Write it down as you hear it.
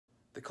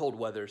The cold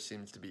weather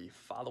seems to be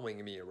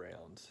following me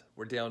around.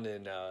 We're down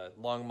in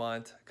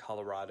Longmont,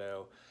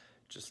 Colorado,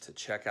 just to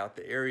check out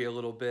the area a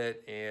little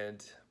bit,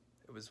 and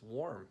it was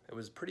warm. It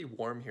was pretty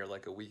warm here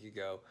like a week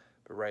ago,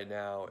 but right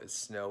now it's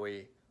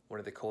snowy, one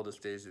of the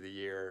coldest days of the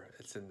year.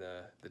 It's in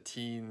the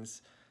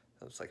teens.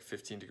 It's like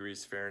 15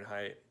 degrees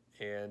Fahrenheit,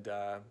 and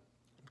I'm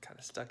kind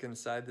of stuck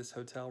inside this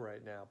hotel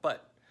right now,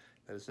 but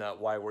that is not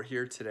why we're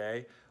here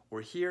today.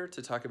 We're here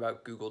to talk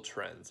about Google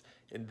Trends.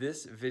 In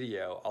this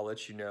video, I'll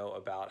let you know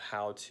about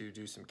how to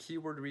do some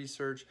keyword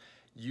research,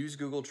 use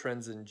Google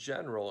Trends in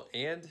general,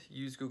 and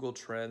use Google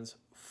Trends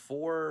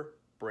for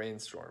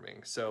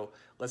brainstorming. So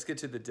let's get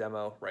to the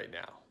demo right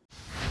now.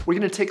 We're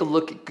going to take a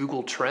look at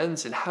Google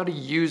Trends and how to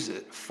use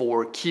it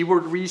for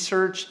keyword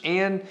research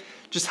and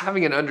just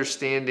having an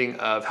understanding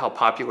of how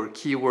popular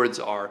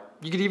keywords are.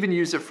 You could even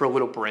use it for a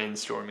little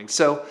brainstorming.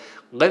 So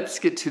let's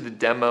get to the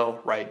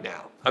demo right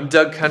now. I'm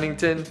Doug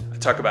Cunnington. I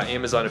talk about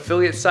Amazon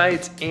affiliate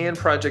sites and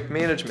project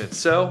management.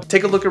 So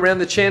take a look around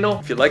the channel.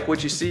 If you like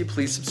what you see,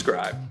 please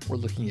subscribe. We're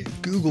looking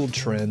at Google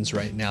Trends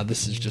right now.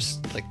 This is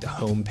just like the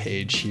home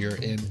page here,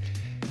 and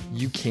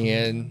you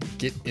can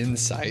get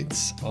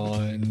insights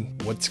on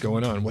what's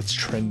going on, what's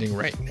trending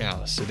right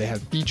now. So they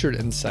have featured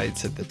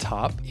insights at the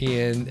top.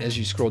 And as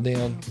you scroll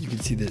down, you can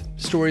see the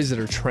stories that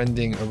are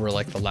trending over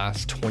like the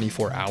last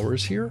 24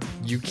 hours here.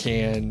 You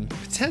can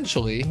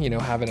potentially,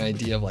 have an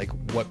idea of like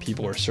what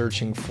people are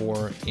searching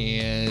for,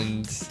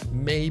 and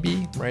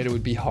maybe, right, it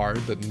would be hard,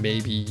 but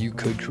maybe you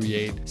could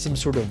create some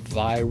sort of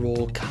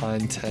viral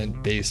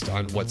content based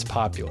on what's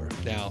popular.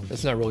 Now,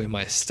 that's not really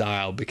my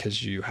style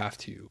because you have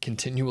to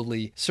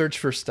continually search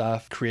for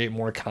stuff, create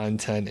more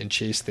content, and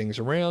chase things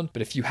around.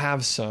 But if you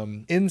have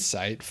some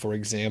insight, for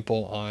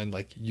example, on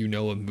like,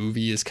 a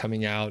movie is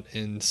coming out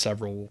in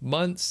several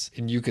months,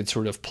 and you could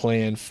sort of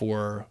plan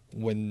for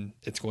when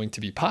it's going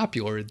to be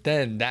popular,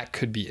 then that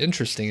could be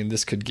interesting, and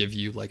this could give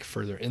you like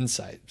further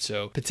insight.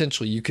 So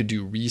potentially you could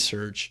do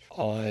research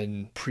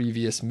on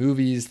previous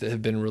movies that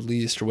have been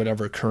released or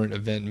whatever current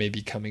event may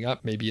be coming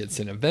up. Maybe it's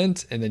an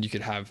event, and then you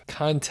could have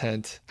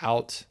content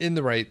out in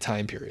the right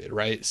time period,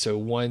 right? So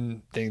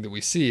one thing that we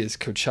see is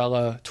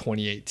Coachella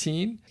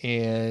 2018,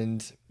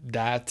 and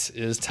that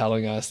is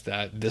telling us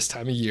that this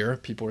time of year,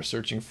 people are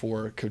searching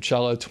for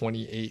Coachella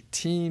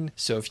 2018.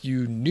 So if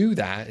you knew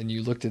that and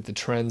you looked at the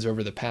trends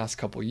over the past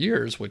couple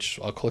years, which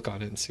I'll click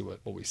on it and see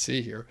what we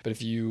see here. But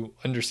if you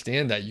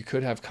understand that, you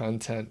could have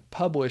content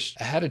published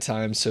ahead of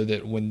time so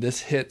that when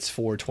this hits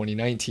for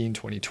 2019,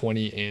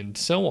 2020, and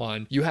so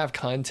on, you have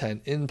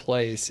content in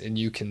place and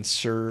you can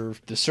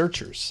serve the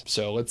searchers.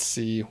 So let's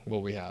see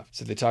what we have.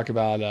 So they talk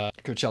about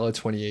Coachella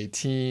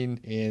 2018,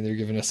 and they're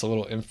giving us a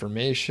little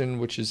information,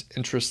 which is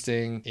interesting.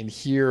 And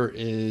here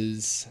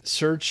is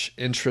search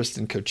interest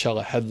in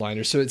Coachella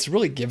headliner. So it's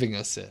really giving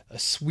us a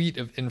suite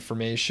of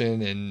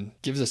information and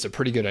gives us a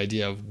pretty good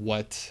idea of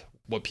what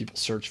people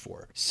search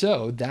for.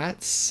 So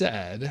that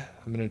said,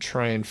 I'm going to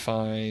try and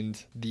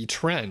find the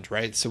trend,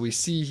 right? So we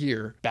see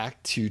here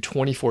back to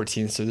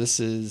 2014. So this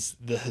is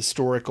the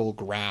historical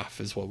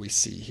graph is what we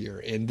see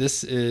here. And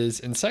this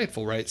is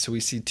insightful, right? So we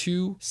see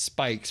two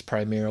spikes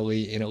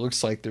primarily, and it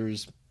looks like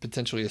there's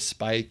potentially a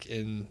spike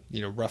in,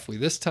 roughly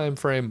this time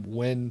frame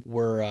when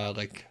we're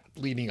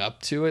leading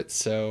up to it.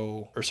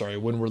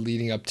 When we're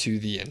leading up to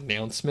the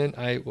announcement,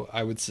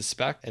 I would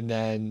suspect. And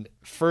then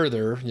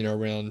further,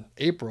 around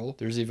April,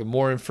 there's even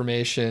more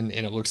information,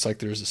 and it looks like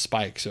there's a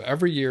spike. So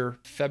every year,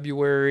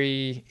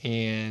 February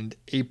and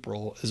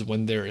April is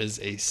when there is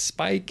a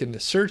spike in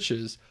the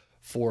searches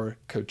for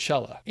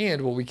Coachella.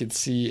 And what we can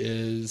see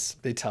is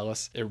they tell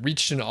us it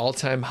reached an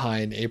all-time high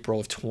in April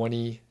of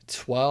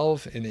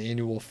 2012, and the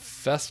annual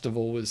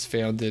festival was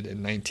founded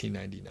in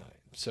 1999.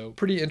 So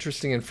pretty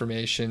interesting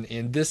information.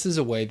 And this is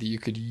a way that you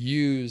could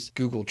use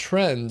Google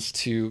Trends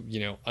to,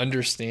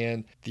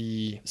 understand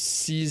the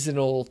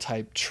seasonal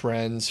type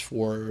trends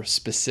for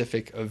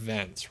specific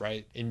events,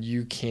 right? And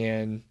you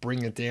can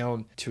bring it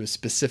down to a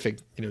specific,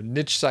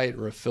 niche site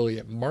or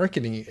affiliate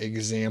marketing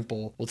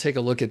example. We'll take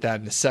a look at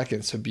that in a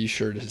second, so be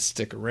sure to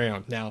stick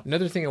around. Now,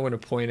 another thing I want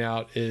to point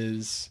out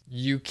is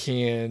you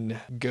can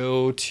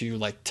go to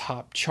like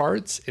top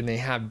charts, and they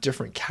have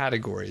different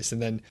categories,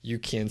 and then you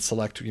can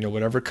select,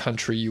 whatever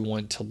country you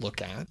want to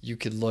look at. You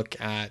could look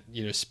at,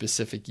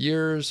 specific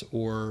years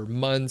or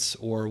months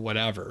or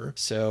whatever.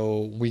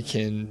 So we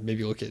can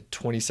maybe look at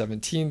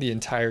 2017, the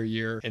entire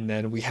year, and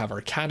then we have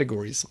our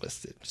categories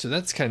listed. So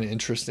that's kind of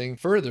interesting.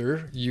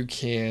 Further, you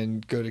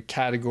can go to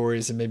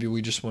categories, and maybe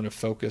we just want to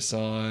focus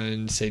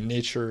on, say,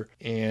 nature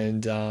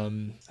and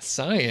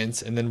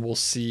science, and then we'll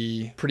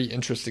see pretty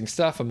interesting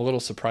stuff. I'm a little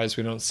surprised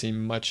we don't see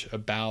much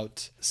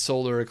about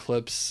solar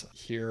eclipse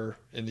here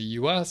in the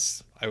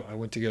US. I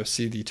went to go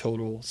see the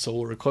total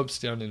solar eclipse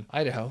down in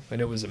Idaho, and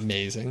it was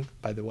amazing,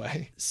 by the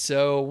way.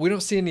 So we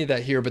don't see any of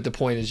that here, but the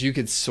point is you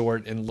could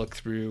sort and look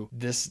through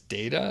this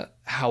data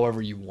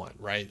however you want,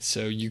 right?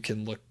 So you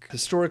can look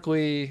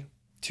historically,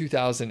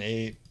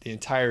 2008, the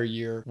entire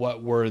year,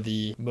 what were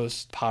the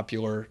most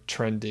popular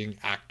trending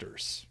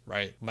actors,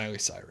 right? Miley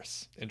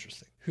Cyrus.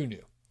 Interesting. Who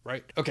knew?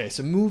 Right. Okay.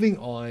 So moving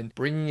on,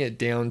 bringing it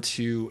down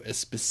to a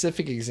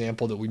specific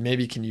example that we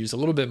maybe can use a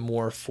little bit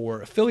more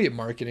for affiliate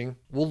marketing,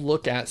 we'll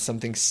look at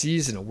something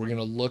seasonal. We're going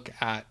to look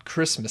at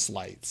Christmas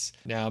lights.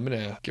 Now I'm going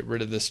to get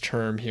rid of this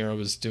term here. I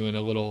was doing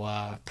a little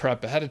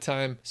prep ahead of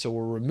time. So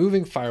we're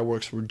removing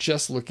fireworks. We're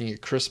just looking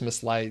at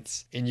Christmas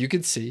lights. And you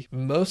can see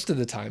most of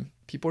the time,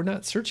 people are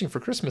not searching for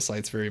Christmas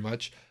lights very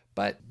much.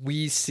 But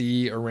we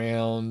see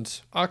around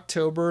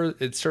October,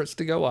 it starts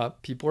to go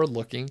up. People are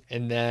looking.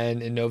 And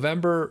then in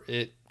November,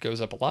 it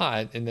goes up a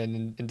lot. And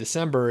then in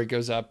December, it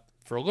goes up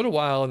for a little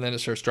while. And then it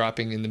starts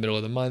dropping in the middle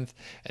of the month.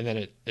 And then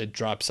it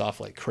drops off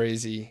like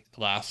crazy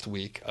the last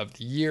week of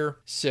the year.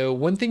 So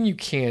one thing you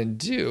can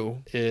do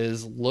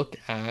is look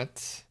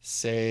at,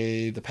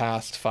 say, the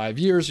past 5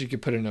 years. You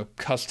could put in a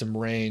custom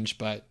range,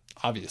 but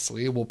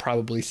obviously, we'll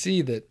probably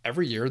see that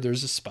every year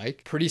there's a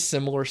spike, pretty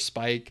similar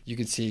spike. You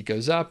can see it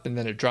goes up and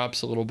then it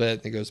drops a little bit,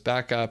 and it goes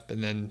back up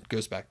and then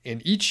goes back.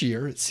 And each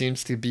year it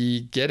seems to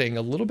be getting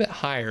a little bit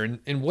higher.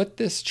 And what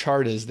this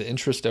chart is, the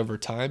interest over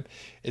time,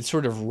 it's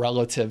sort of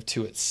relative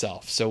to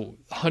itself. So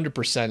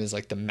 100% is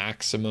like the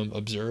maximum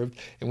observed.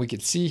 And we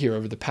can see here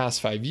over the past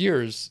 5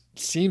 years,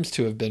 seems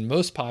to have been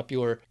most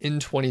popular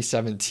in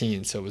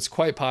 2017. So it was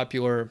quite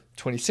popular.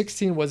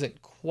 2016 wasn't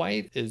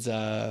quite as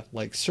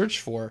like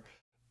searched for,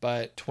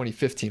 but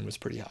 2015 was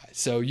pretty high.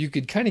 So you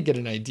could kind of get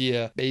an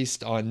idea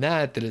based on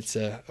that it's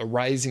a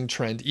rising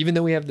trend. Even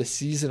though we have the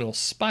seasonal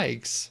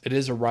spikes, it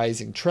is a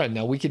rising trend.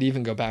 Now we could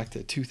even go back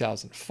to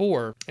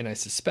 2004, and I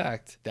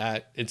suspect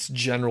that it's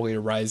generally a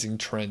rising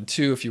trend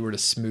too if you were to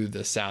smooth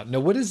this out. Now,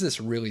 what does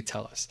this really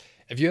tell us?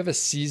 If you have a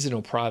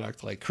seasonal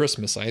product like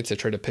Christmas lights, I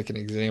try to pick an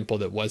example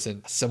that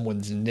wasn't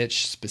someone's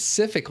niche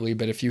specifically,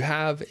 but if you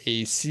have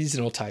a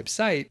seasonal type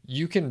site,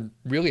 you can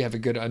really have a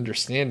good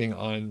understanding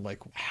on like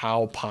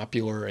how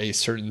popular a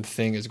certain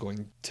thing is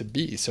going to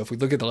be. So if we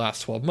look at the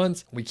last 12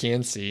 months, we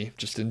can see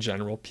just in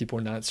general, people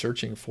are not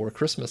searching for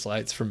Christmas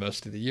lights for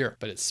most of the year,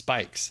 but it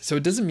spikes. So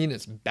it doesn't mean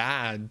it's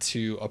bad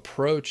to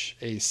approach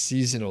a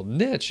seasonal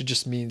niche. It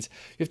just means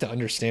you have to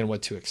understand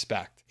what to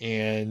expect.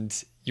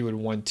 And you would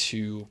want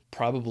to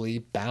probably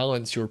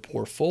balance your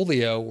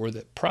portfolio or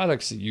the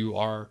products that you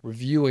are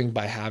reviewing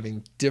by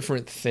having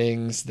different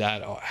things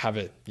that have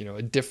a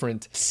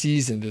different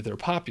season that they're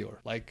popular,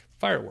 like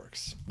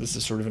fireworks. This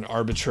is sort of an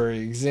arbitrary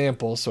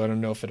example, so I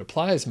don't know if it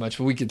applies much,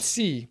 but we could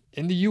see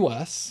in the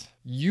US,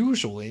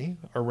 usually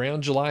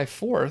around July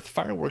 4th,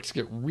 fireworks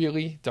get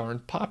really darn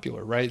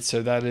popular, right?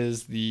 So that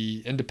is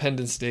the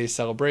Independence Day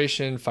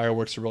celebration.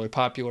 Fireworks are really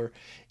popular.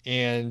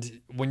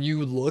 And when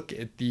you look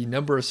at the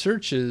number of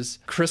searches,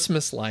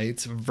 Christmas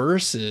lights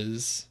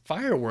versus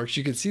fireworks,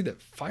 you can see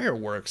that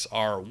fireworks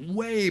are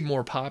way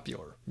more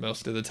popular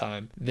most of the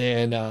time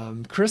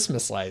than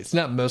Christmas lights.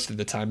 Not most of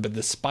the time, but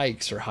the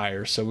spikes are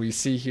higher. So we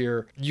see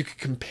here, you could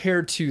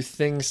compare two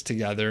things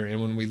together.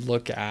 And when we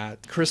look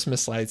at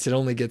Christmas lights, it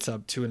only gets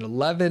up to an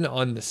 11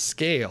 on the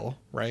scale,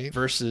 right?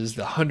 Versus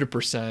the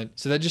 100%.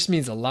 So that just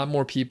means a lot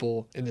more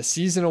people in the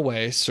seasonal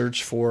way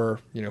search for,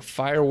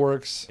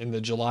 fireworks in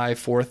the July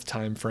 4th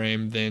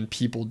timeframe than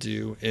people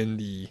do in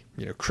the,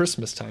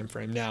 Christmas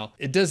timeframe. Now,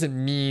 it doesn't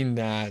mean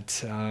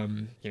that,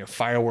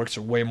 fireworks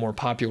are way more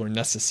popular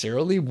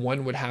necessarily.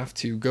 One would have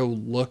to go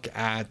look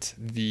at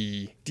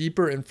the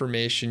deeper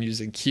information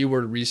using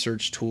keyword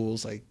research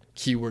tools like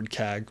Keyword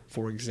CAG,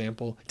 for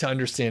example, to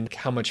understand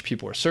how much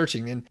people are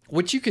searching. And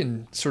what you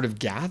can sort of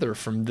gather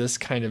from this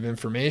kind of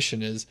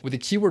information is with the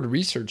keyword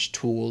research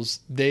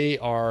tools, they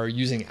are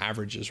using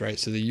averages, right?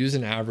 So they use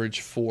an average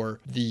for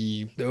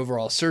the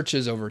overall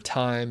searches over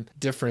time.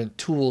 Different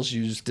tools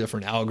use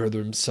different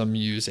algorithms. Some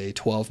use a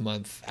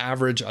 12-month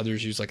average,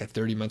 others use like a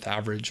 30-month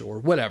average or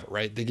whatever,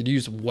 right? They could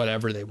use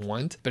whatever they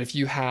want. But if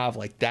you have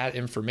like that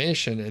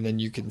information and then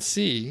you can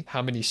see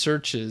how many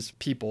searches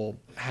people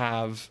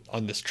have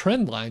on this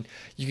trend line,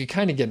 you can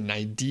kind of get an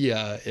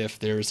idea if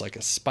there's like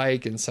a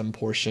spike in some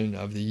portion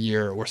of the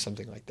year or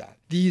something like that.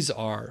 These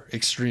are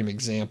extreme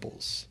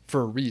examples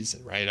for a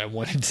reason, right? I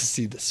wanted to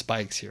see the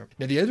spikes here.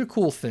 Now, the other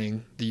cool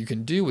thing that you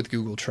can do with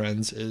Google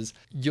Trends is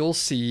you'll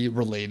see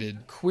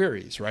related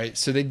queries, right?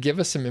 So they give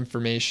us some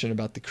information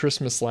about the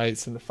Christmas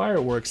lights and the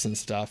fireworks and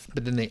stuff,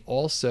 but then they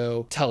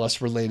also tell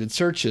us related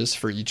searches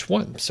for each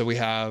one. So we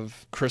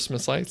have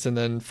Christmas lights and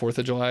then 4th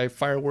of July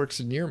fireworks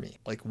near me,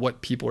 like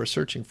what people are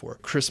searching for.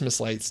 Christmas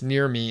lights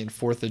near me and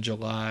 4th of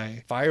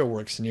July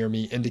fireworks near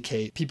me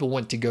indicate people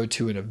want to go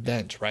to an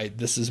event, right?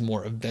 This is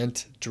more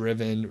event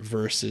driven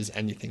versus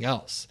anything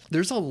else.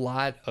 There's a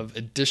lot of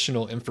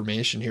additional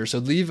information here. So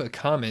leave a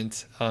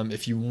comment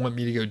if you want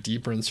me to go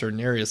deeper in certain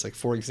areas. Like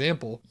for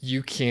example,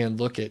 you can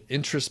look at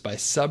interest by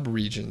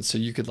sub-region. So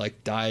you could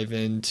like dive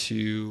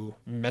into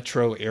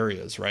metro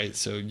areas, right?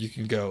 So you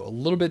can go a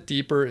little bit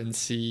deeper and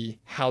see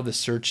how the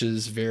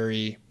searches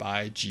vary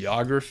by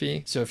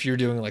geography. So if you're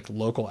doing like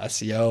local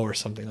SEO or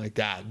something like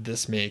that,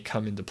 this may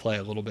come into play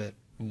a little bit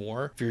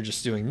more. If you're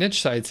just doing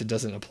niche sites, it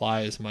doesn't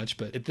apply as much.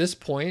 But at this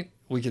point,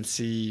 we can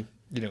see,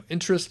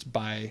 interest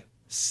by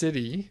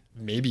city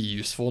may be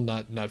useful,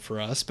 not for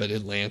us, but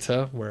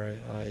Atlanta, where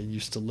I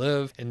used to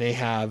live, and they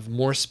have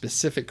more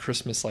specific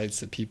Christmas lights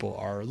that people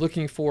are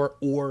looking for,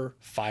 or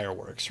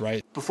fireworks,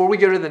 right? Before we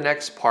go to the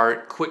next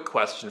part, quick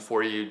question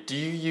for you. Do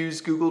you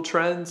use Google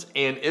Trends?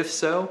 And if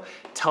so,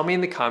 tell me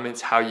in the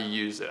comments how you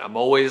use it. I'm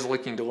always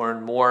looking to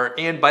learn more.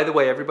 And by the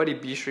way, everybody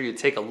be sure you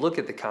take a look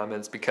at the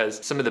comments,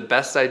 because some of the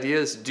best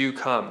ideas do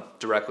come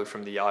directly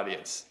from the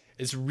audience.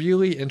 It's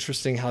really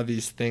interesting how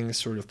these things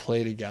sort of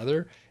play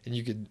together, and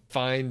you could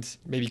find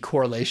maybe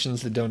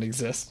correlations that don't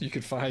exist. You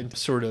could find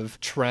sort of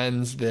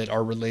trends that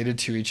are related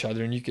to each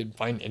other, and you could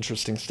find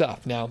interesting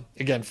stuff. Now,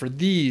 again, for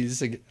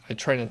these, I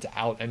try not to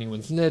out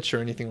anyone's niche or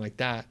anything like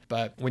that,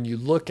 but when you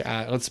look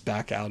at, let's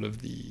back out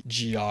of the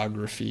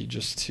geography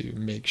just to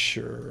make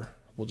sure,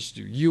 we'll just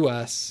do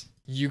US.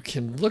 You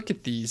can look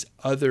at these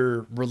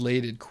other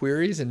related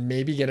queries and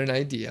maybe get an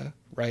idea,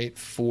 right,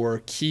 for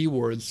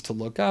keywords to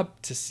look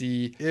up to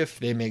see if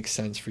they make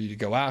sense for you to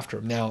go after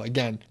them. Now,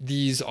 again,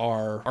 these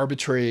are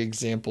arbitrary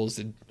examples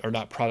that are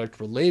not product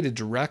related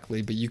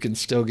directly, but you can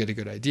still get a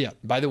good idea.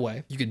 By the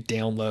way, you could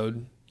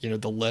download,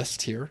 the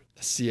list here,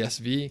 a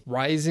CSV,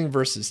 rising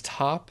versus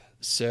top.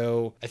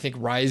 So I think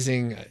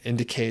rising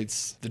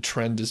indicates the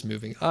trend is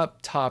moving up.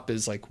 Top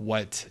is like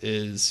what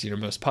is,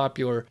 most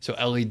popular. So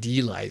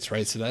LED lights,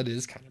 right? So that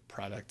is kind of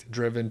product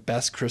driven.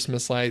 Best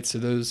Christmas lights. So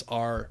those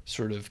are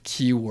sort of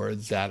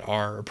keywords that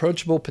are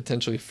approachable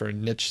potentially for a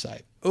niche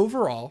site.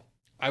 Overall,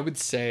 I would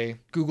say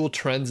Google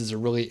Trends is a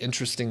really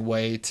interesting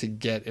way to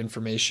get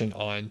information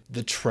on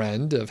the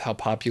trend of how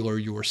popular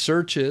your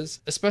search is,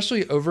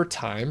 especially over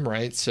time,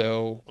 right?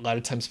 So a lot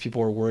of times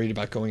people are worried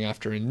about going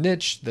after a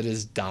niche that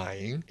is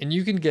dying, and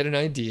you can get an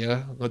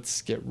idea.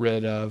 Let's get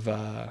rid of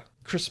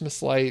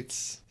Christmas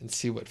lights and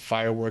see what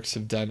fireworks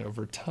have done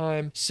over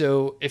time.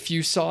 So if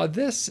you saw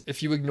this,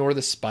 if you ignore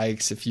the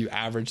spikes, if you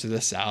average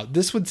this out,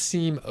 this would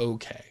seem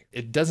okay.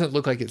 It doesn't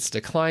look like it's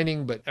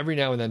declining, but every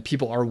now and then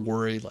people are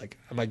worried, like,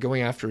 am I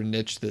going after a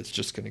niche that's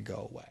just going to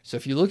go away? So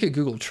if you look at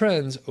Google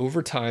Trends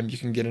over time, you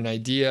can get an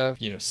idea,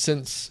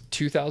 since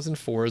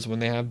 2004 is when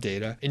they have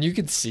data, and you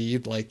can see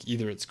like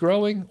either it's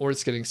growing or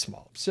it's getting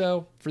small.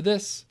 So for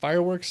this,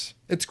 fireworks,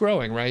 it's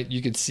growing, right?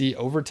 You can see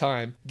over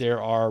time,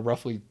 there are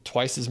roughly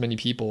twice as many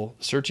people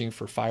searching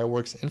for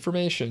fireworks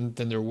information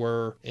than there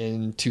were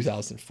in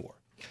 2004.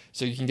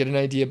 So you can get an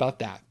idea about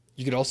that.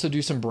 You could also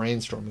do some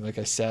brainstorming. Like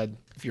I said,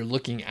 if you're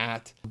looking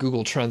at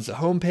Google Trends, the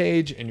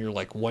homepage, and you're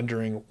like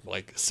wondering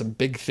like some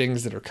big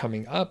things that are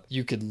coming up,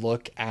 you could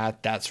look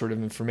at that sort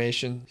of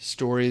information,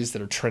 stories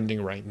that are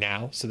trending right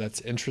now. So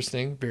that's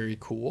interesting, very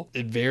cool.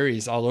 It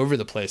varies all over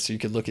the place. So you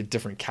could look at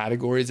different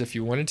categories if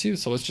you wanted to.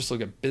 So let's just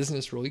look at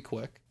business really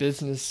quick.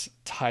 Business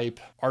type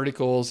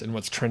articles and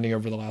what's trending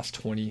over the last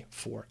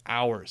 24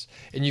 hours.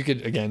 And you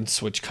could, again,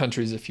 switch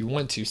countries if you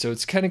want to. So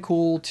it's kind of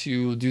cool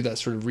to do that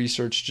sort of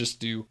research, just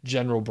do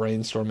general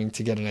brainstorming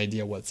to get an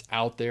idea what's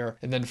out there.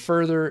 And then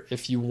further,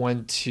 if you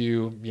want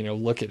to,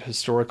 look at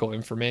historical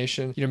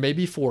information,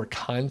 maybe for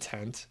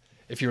content,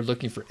 if you're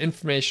looking for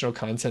informational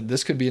content,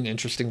 this could be an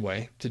interesting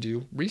way to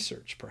do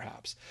research,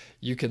 perhaps.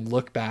 You can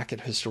look back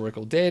at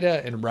historical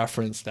data and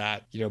reference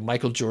that,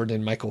 Michael Jordan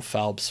and Michael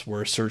Phelps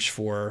were searched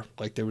for,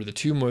 like they were the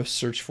two most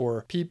searched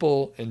for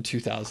people in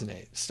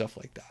 2008, stuff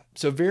like that.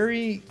 So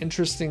very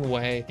interesting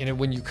way. And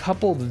when you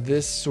couple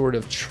this sort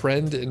of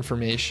trend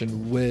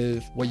information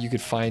with what you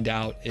could find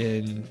out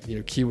in,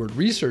 keyword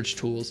research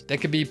tools,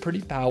 that could be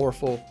pretty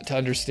powerful to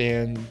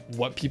understand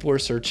what people are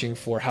searching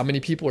for, how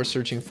many people are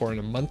searching for on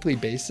a monthly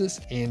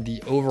basis, and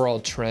the overall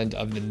trend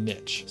of the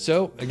niche.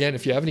 So again,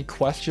 if you have any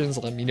questions,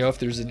 let me know. If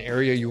there's an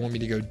area you want me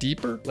to go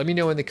deeper, let me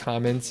know in the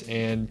comments,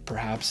 and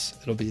perhaps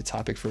it'll be a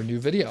topic for a new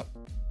video.